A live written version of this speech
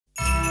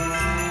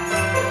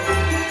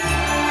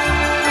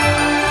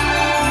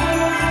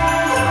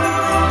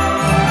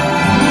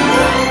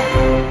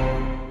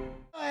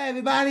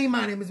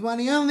My name is one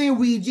and only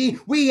Luigi.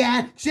 We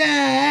action.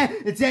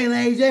 And today,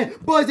 ladies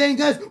and boys and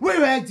girls, we're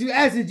back to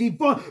SG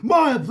for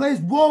Mario Plays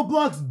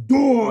Roblox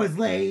Doors,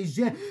 ladies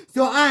and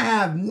so I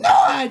have no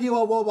idea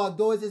what Roblox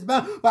Doors is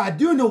about, but I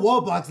do know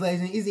Roblox,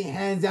 ladies and easy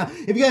hands down.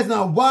 If you guys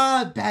know a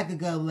while back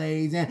ago,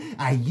 ladies and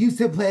I used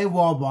to play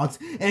Roblox,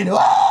 and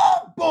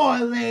oh boy,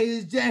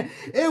 ladies and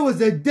it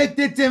was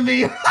addicted to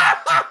me.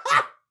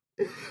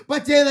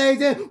 But today,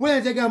 ladies and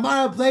we're gonna check out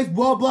Mario Plays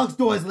Roblox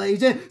Doors,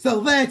 ladies and so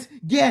let's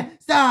get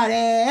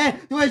started.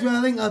 The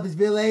original link of this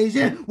video, ladies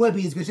and will be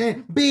in the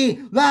description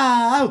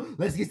below.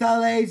 Let's get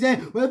started, ladies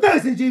and with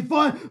SG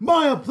for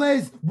Mario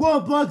Plays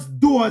Roblox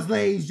Doors,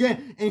 ladies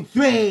and in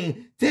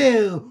 3,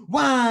 2,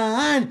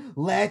 1,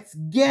 let's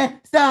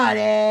get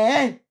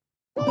started.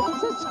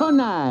 This is so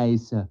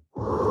nice. Oh,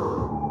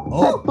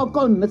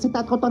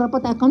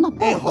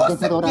 hey, what's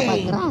the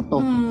game? How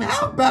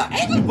about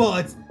Angry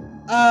Birds?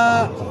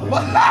 What?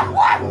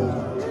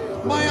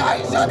 Why, are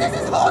you sure this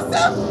is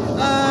wholesome?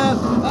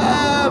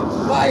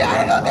 Why, I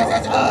don't know this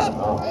is,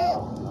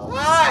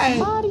 hi!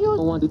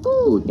 Mario want to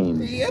do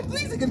game. Yeah,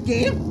 please, a good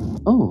game.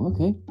 Oh,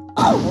 okay.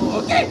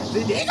 Oh, okay,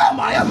 there you go,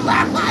 Mario.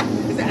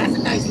 That's a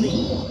nice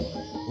lead.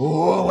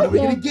 Oh, what are we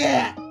gonna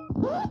get?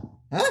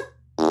 Huh?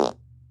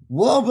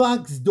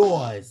 Roblox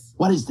Doors.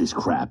 What is this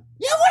crap?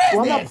 Yeah, what is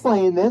this? I'm not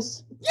playing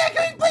this. Yeah,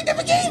 can we play a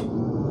different game?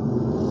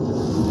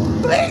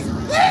 Please,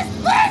 please,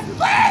 please,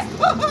 please!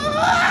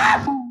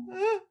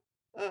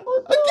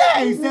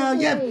 Okay, so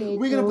yeah,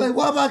 we're gonna play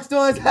Roblox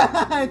Doors.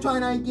 Try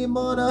not game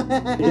mode.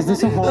 Is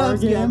this a horror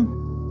game?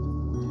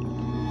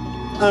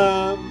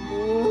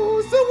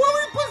 So what are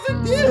we supposed to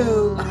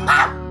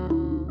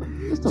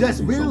do?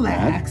 Just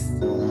relax.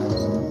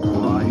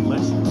 Alright,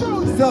 let's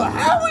do this. So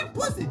how are we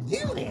supposed to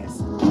do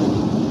this?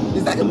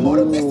 Is that a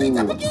murder mystery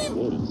type of game?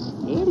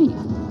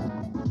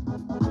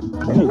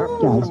 Hey,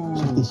 guys,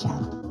 check this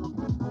out.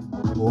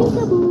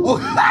 Oh,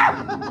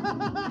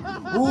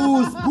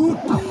 ooh,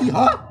 spooky,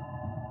 huh?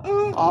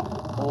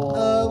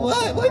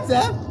 What's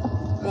up?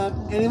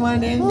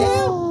 Anyone in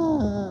there?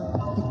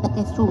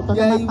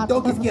 Yeah, you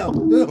don't get scared.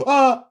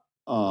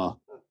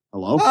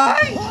 Hello?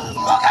 Hi!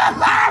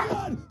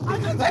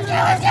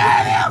 Let's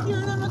get him!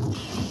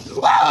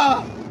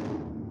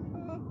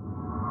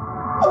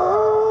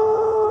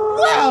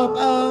 Well,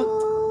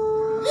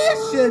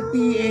 this should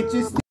be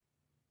interesting.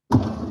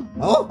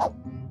 Oh?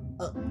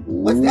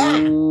 What's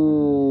that?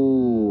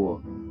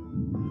 Ooh.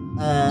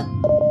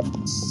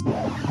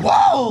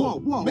 Whoa!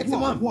 Makes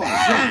him run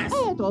fast!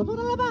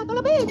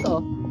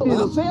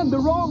 It'll send the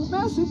wrong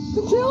message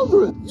to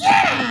children.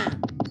 Yeah!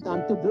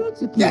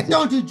 Yeah,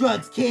 don't do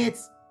drugs,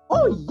 kids.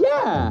 Oh,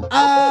 yeah.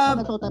 I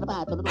don't know if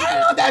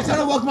that's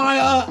gonna work,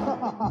 Mario.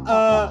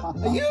 Are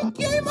you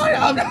kidding,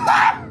 Mario?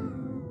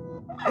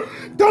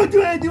 Don't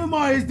do anything what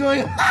Mario's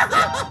doing.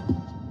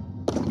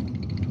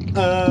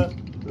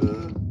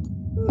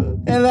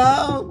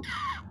 Hello?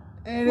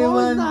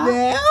 Anyone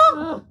there?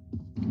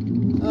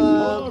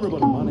 Hello,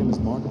 everybody. My name is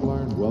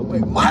Markiplier, and welcome.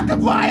 Wait,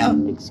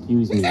 Markiplier?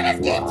 Excuse me. He's in this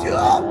game too?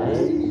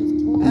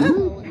 Huh?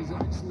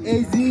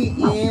 Is he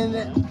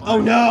in? Oh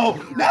no!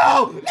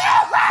 No! No!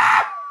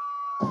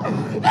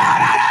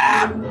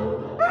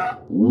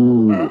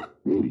 Ooh,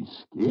 very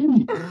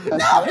scary.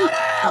 No!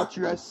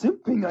 Culture as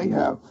simping I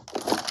have.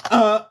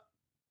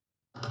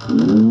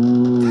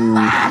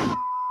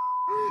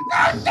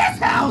 Not this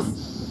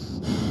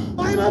house!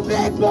 I'm a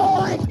big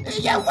boy!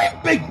 Yeah, we're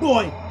big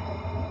boy!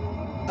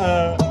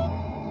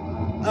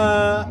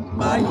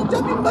 Mario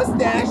jumping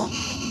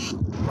mustache.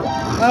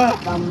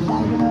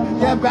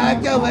 Yeah,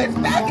 back up, let's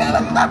back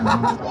up.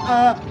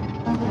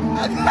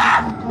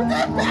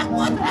 Back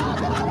one.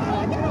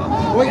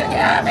 We're gonna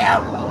get out of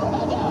here.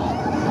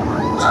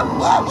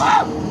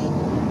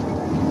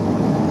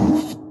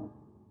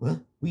 What?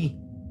 We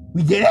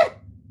did it?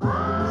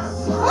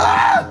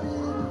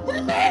 We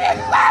made it!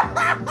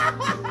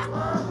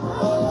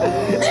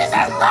 This is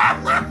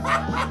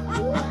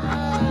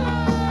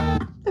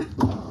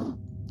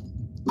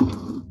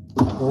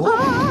Whoa!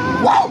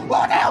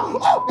 Whoa! No!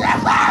 Oh!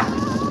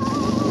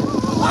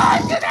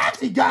 Oh! It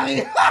actually got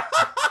me!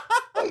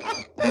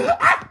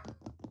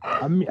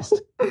 I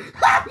missed.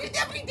 You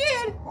definitely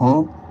did!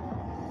 Huh?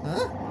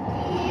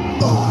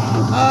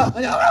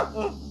 No.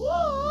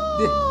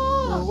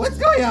 What's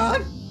going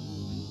on?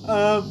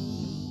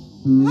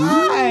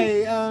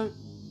 Hi!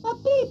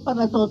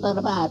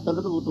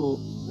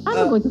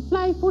 I'm going to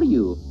fly for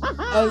you.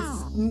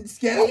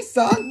 Scary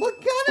song? What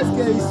kind of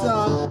scary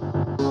song?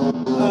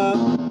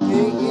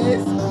 It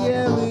is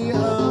scary,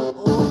 oh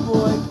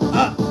boy.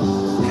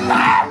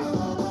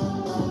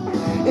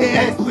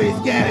 It is pretty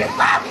scary.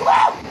 Stop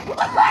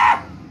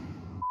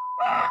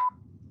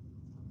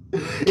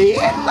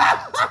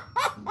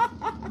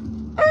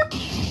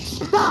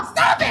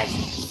it! Stop it!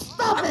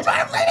 I'm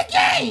trying to play the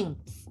game!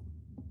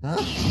 Huh?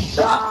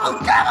 Oh,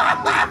 come on!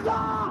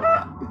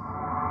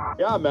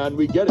 Yeah, man,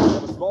 we get it. You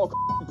have a small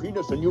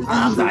penis and you...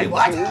 I'm sorry,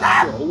 what?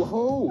 Ho,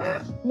 ho.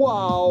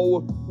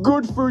 Wow,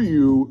 good for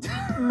you.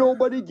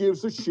 Nobody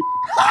gives a shit.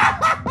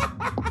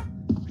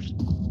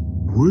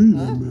 Wait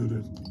a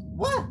minute.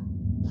 What?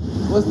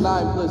 What's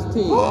 9 plus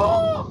 10?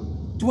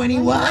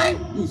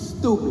 21? You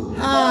stupid.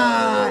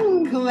 Ah,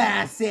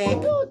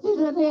 classic. What?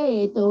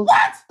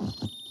 What?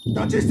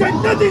 Don't you say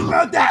nothing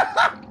about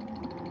that!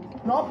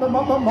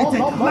 It's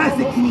a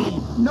classic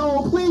me.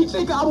 No, please,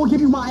 think I will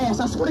give you my ass.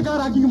 I swear to God,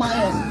 I'll give you my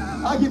ass.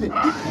 I'll give it.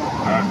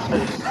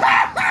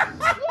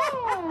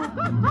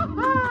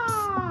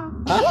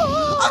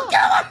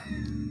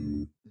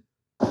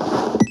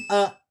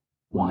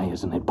 Why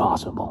isn't it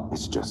possible?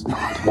 It's just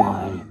not.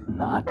 Why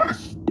not,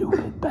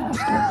 stupid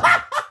bastard?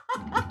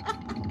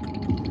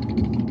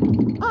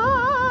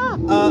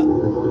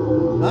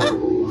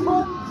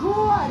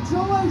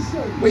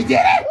 Congratulations! We did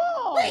it!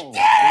 We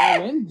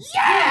did it!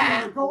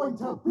 Yeah! We're going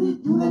to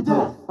beat you to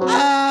death.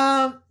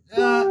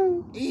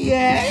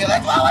 Yeah.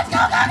 Let's go,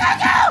 go, go,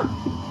 go!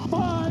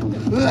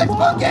 Fine. Let's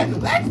book it!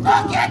 Let's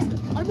book it!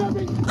 I'm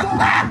having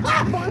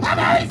I'm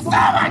having so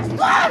much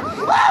fun!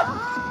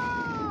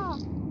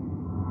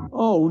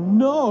 Oh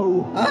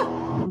no! Huh?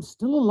 I'm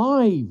still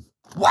alive.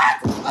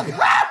 What?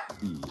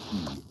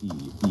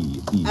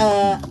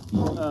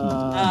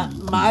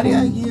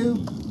 Mario,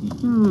 you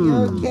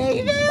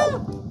okay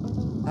now?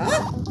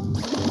 Huh?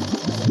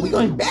 We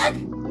going back?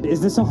 Is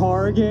this a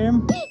horror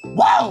game?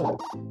 Whoa!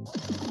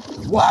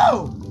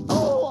 Whoa!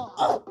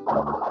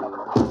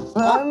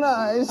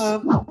 nice.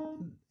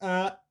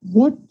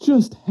 What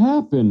just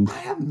happened? I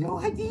have no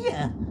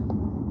idea.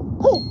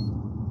 Oh!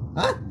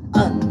 Huh?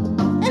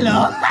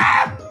 Hello?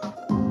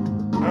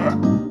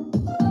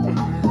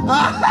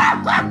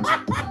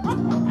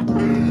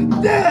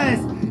 This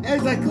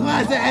is a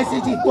classic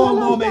SCG4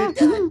 moment.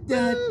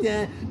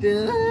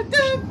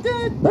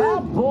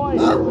 Bad boy.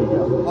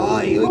 Oh,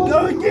 here we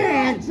go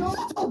again.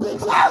 Okay.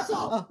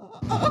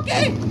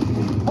 Okay.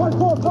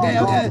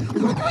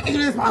 We can do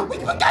this, Mom. We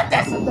got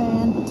this.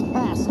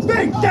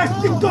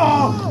 Fantastic goal.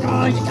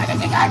 Oh, you got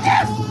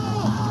this.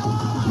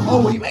 Oh,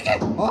 what are you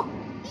making? Oh.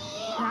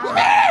 You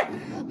made it.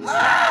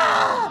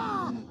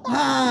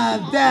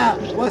 That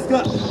was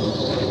good.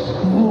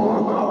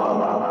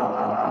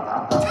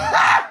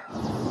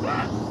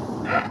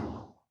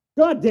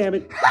 God damn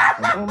it!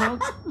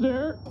 Almost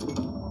there.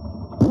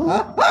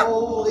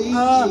 Holy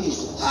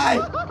Jesus. Hi.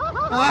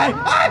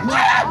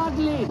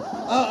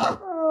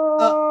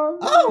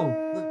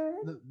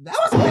 That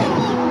was me.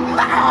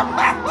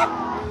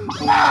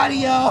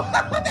 Mario.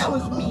 That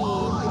was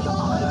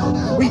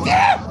mean. We did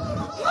it.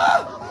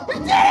 We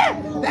did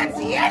it. That's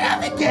the end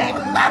of the game.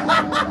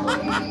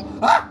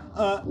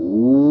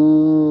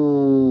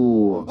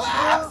 Ooh.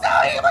 I'm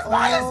sorry. It was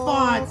my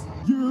response.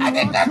 I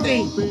did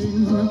nothing.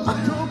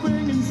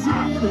 Jumping and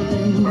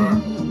shooting.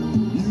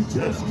 You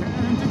just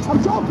can't. I'm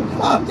joking.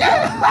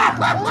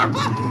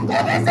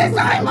 This is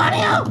sorry,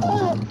 Mario.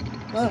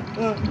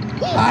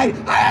 Hide in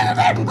the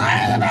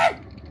bed.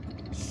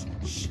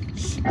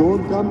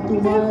 Don't come to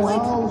my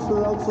house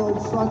or else I'll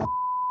suck.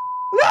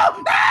 No!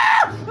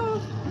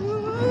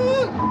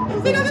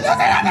 Say nothing.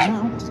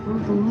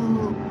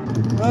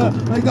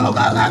 Go.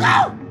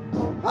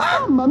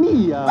 Mamma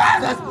mia.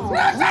 There's no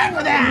time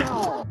for that.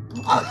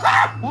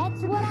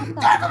 That's what I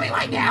Talk thought. to me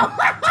right now.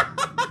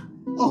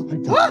 Oh my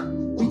God.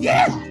 We did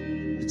it.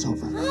 It's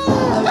over. What's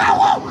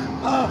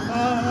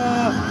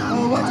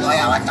going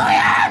on?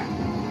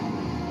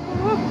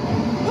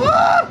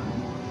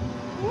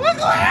 What's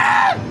going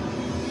on?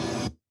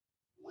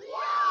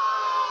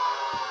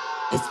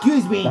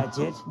 Excuse me. That's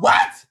it?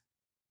 What?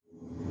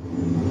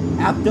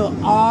 After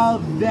all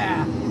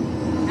that.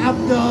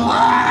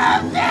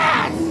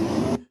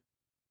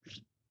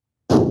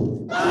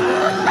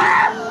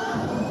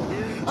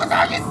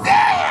 Are you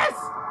serious?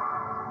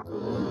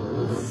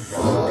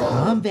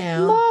 Calm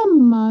down.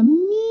 Mamma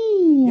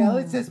mia. Yeah,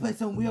 let's just play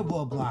some real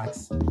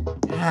Roblox.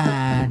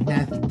 Now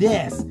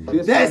this.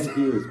 This right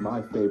here is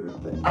my favorite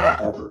thing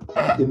ever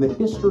in the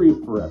history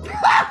of forever.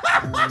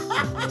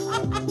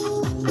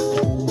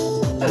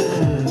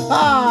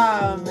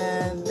 Oh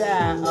man,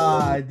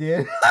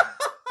 dude.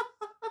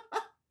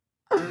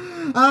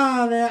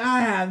 Oh man,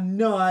 I have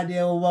no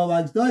idea what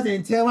Roblox does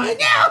until right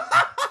now.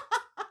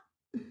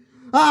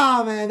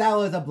 Oh man, that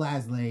was a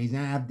blast, ladies.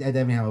 I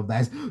definitely have a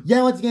blast.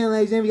 Yeah, once again,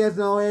 ladies, if you guys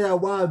know it, a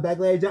while back,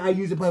 ladies, I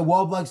used to play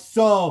Roblox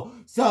so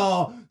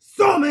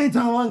many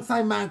times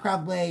alongside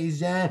Minecraft,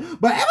 ladies.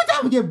 But every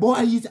time I get bored,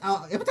 ladies,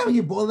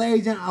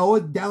 I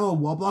always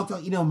download Roblox or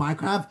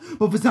Minecraft.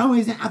 But for some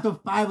reason, after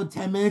 5 or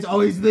 10 minutes, I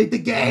always delete the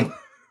game.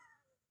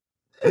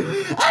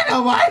 I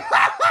know why.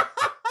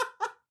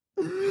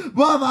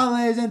 But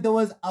ladies, there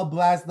was a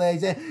blast,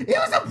 ladies. It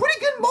was a pretty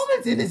good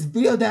moment in this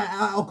video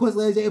that, of course,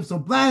 ladies, it was a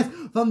blast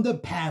from the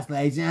past,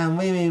 ladies. And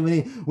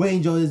we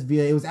enjoyed this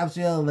video. It was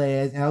absolutely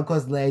hilarious. And of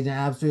course, ladies, I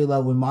absolutely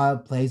love when Mario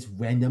plays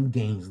random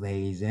games,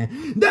 ladies.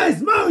 And that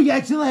is my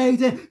reaction,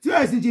 ladies, to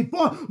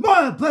SNG4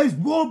 Mario plays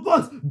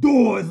Roblox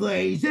Doors,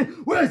 ladies.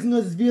 What else you know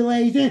this video,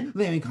 ladies?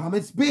 Leave me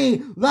comments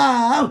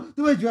below.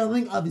 The original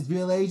link of this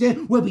video, ladies,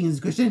 will be in the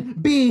description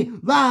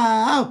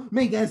below.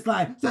 Make a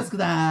slide,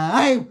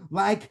 subscribe,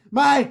 like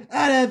my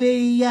other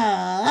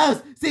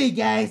videos. See you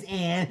guys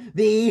in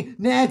the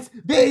the next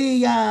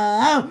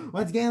video.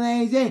 Once again,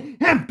 ladies,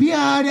 happy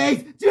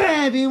holidays to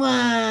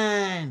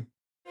everyone.